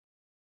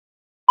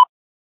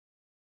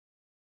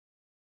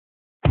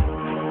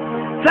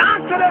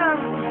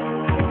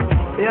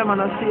Yeah,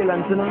 man, I'm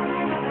sealant, you know.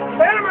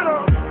 Hey, man.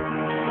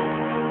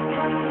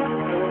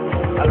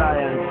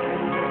 Alliance.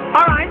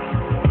 Alright.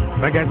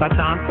 I get a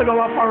chance to go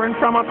up foreign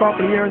from a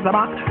couple years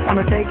back.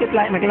 I'ma take it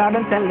like McLeod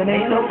and tell them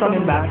ain't no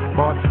coming back.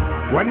 But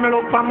when me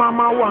look for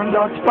mama one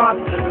dot spot,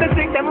 they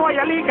think them oil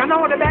leak and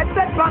all the bed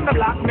sets on the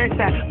block. Me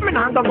say, me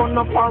not go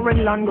no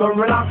foreign land, go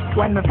relax.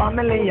 When my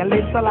family a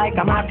live so like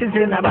a matches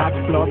in a back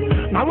plus.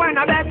 Now when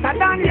I bet I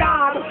done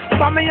yard,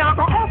 so me a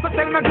go up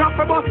till me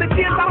drop a bus the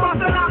chains I bust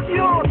the lock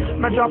you.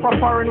 Me drop a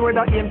foreign with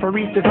a aim to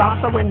reach the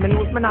top. So when me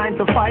lose me 9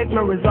 to 5,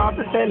 me resort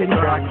to selling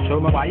crack. Show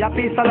me buy a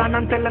piece of land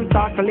until them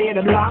start to lay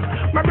the block.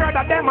 My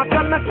brother them a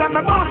tell me send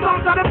me boss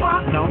out of the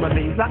box. Now my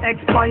visa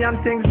expire and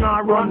things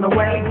not run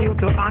away due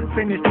to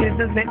unfinished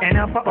business. They end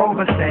up for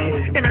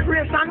overstay.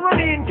 Immigration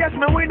running, catch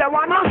me with the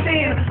one I'm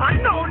seeing. I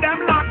know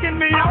them locking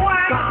me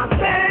away. Cause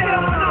they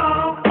don't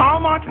know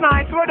how much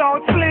nights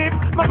without sleep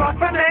my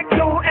boss make 2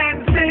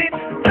 ends meet.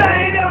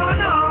 They don't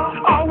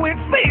know how it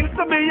feels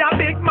to be a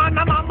big man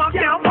and mama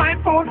can't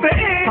find food to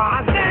eat.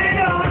 Cause they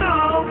don't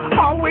know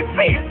how it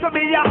feels to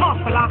be a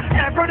hustler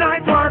every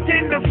night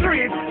working the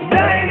streets.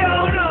 They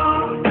don't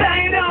know.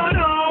 They don't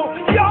know.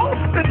 Yo,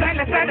 the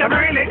sailor said they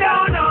really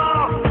don't know.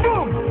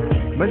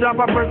 My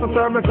job a personal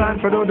service and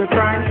for do the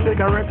crime.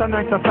 Cigarette and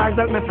exercise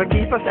help me for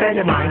keep a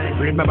steady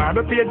mind. Read my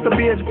Bible page to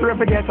page, pray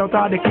for get out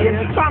of the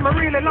cage. Time I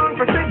really long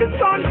for see the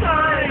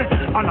sunshine.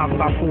 And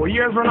after 4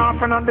 years run off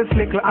and on this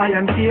little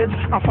iron cage,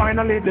 I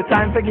finally the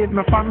time to give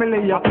my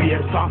family a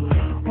pace.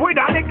 With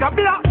a little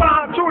black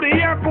bag through the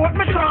airport,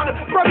 me try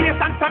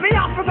probation tell me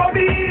off to go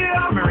the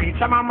year. Me reach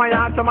a my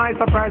yard to my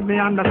surprise,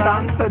 me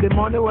understand. So the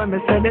money when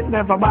me send it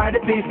never buy the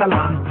piece of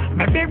land.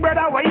 My big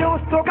brother we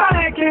used to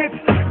connect it.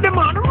 The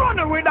man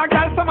running with a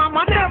girl, so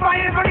mama never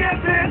ever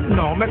get it.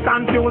 No, me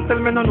confused till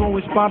me no know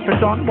which part it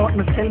done, but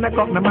me still make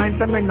up my mind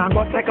to me not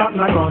go take out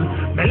my gun.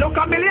 Me look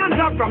a million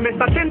jobs from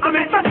Mr. Chin to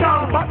Mr.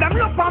 Chow, but them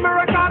look for me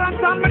record and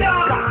turn me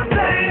down. Cause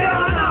they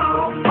don't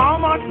know how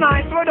much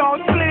nights without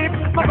sleep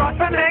my boss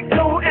make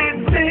 2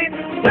 ends meet.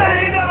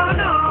 They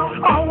don't know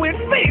how it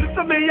feels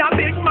to be a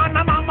big man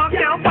and mama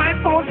can't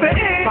find food to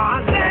eat.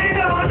 Cause they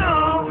don't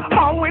know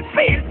how it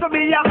feels to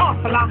be a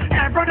hustler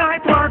every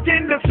night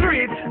working the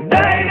streets.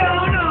 They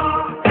don't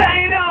know.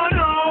 They don't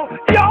know.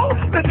 Yo,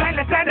 the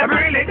sailor said they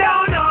really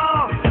don't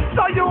know.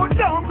 So you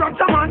don't grudge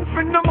a man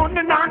for no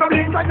money nor no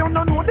link. I don't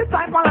know the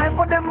type of life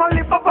for them to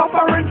live up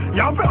offering.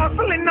 You be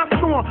hustling a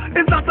store,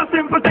 it's not a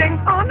simple thing.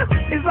 On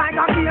it's like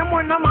a game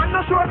when a man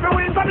not sure if he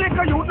wins. Some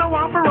liquor youth no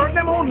want for work,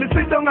 them only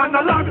sit down on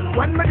the log.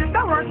 When me did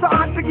the work so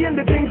hard to gain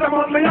the things I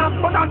want me have,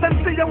 but as them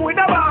see you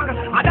with a bag,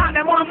 I thought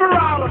them want for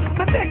all.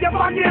 So take your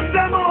forgive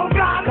them, oh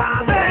God.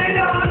 Cause they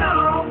don't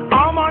know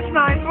how much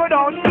nights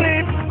without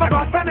sleep my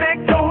boss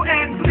make 2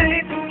 ends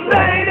meet.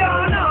 They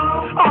don't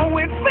know how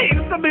it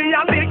feels to be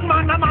a big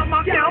man and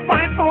mama can't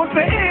find food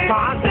to eat.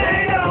 Cause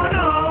they don't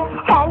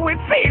know how it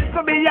feels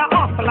to be a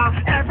hustler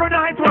every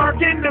night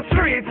working the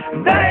streets.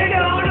 They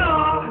don't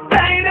know.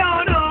 They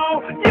don't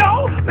know.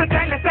 Yo, the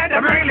sailor said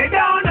they really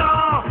don't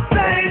know.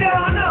 They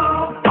don't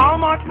know how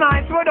much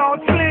nights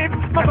without sleep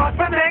my boss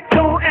make 2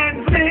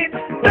 ends meet.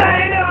 They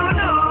don't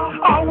know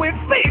how it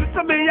feels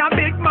to be a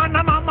big man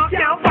and mama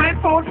can't find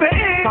food to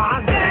eat.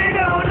 Cause they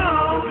don't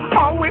know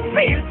how it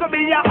feels to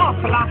be a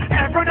hustler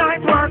every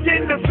night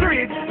working the streets.